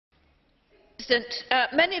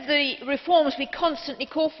Many of the reforms we constantly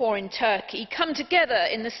call for in Turkey come together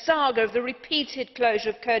in the saga of the repeated closure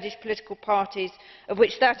of Kurdish political parties, of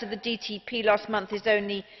which that of the DTP last month is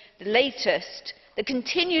only the latest, the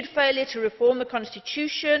continued failure to reform the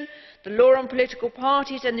constitution, the law on political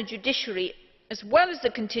parties and the judiciary, as well as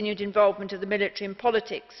the continued involvement of the military in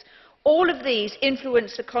politics. All of these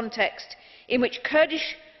influence the context in which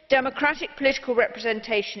Kurdish democratic political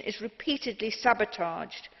representation is repeatedly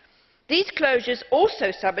sabotaged. These closures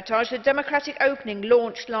also sabotage the democratic opening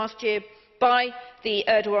launched last year by the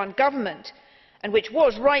Erdogan government, and which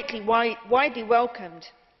was rightly widely welcomed.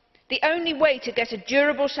 The only way to get a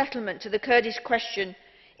durable settlement to the Kurdish question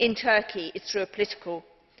in Turkey is through a political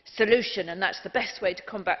solution, and that's the best way to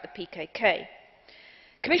combat the PKK.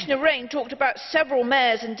 Commissioner Rehn talked about several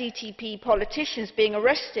mayors and DTP politicians being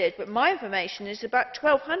arrested, but my information is about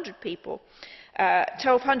 1,200 people,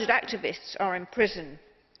 1,200 activists are in prison,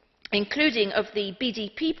 including of the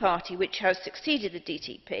BDP party, which has succeeded the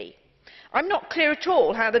DTP. I'm not clear at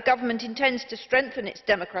all how the government intends to strengthen its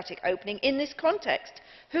democratic opening in this context.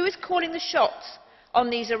 Who is calling the shots on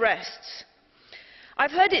these arrests?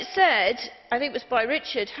 I've heard it said, I think it was by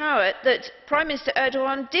Richard Howard, that Prime Minister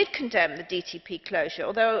Erdogan did condemn the DTP closure,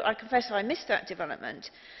 although I confess I missed that development.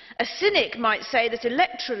 A cynic might say that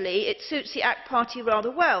electorally it suits the AK party rather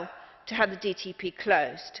well to have the DTP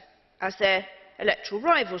closed, as their electoral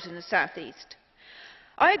rivals in the south-east.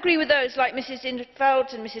 I agree with those like Mrs in 't Veld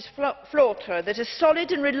and Mrs Flautre that a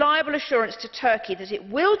solid and reliable assurance to Turkey that it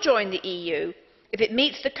will join the EU if it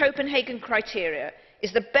meets the Copenhagen criteria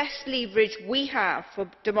is the best leverage we have for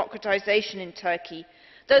democratisation in Turkey,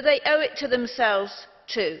 though they owe it to themselves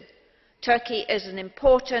too. Turkey is an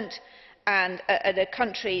important and a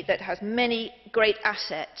country that has many great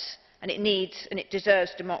assets, and it needs and it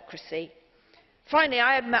deserves democracy. Finally,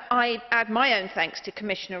 I add my own thanks to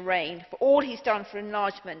Commissioner Rehn for all he has done for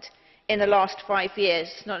enlargement in the last 5 years,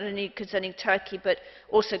 not only concerning Turkey but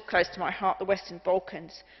also close to my heart, the Western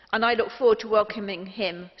Balkans, and I look forward to welcoming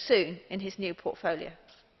him soon in his new portfolio.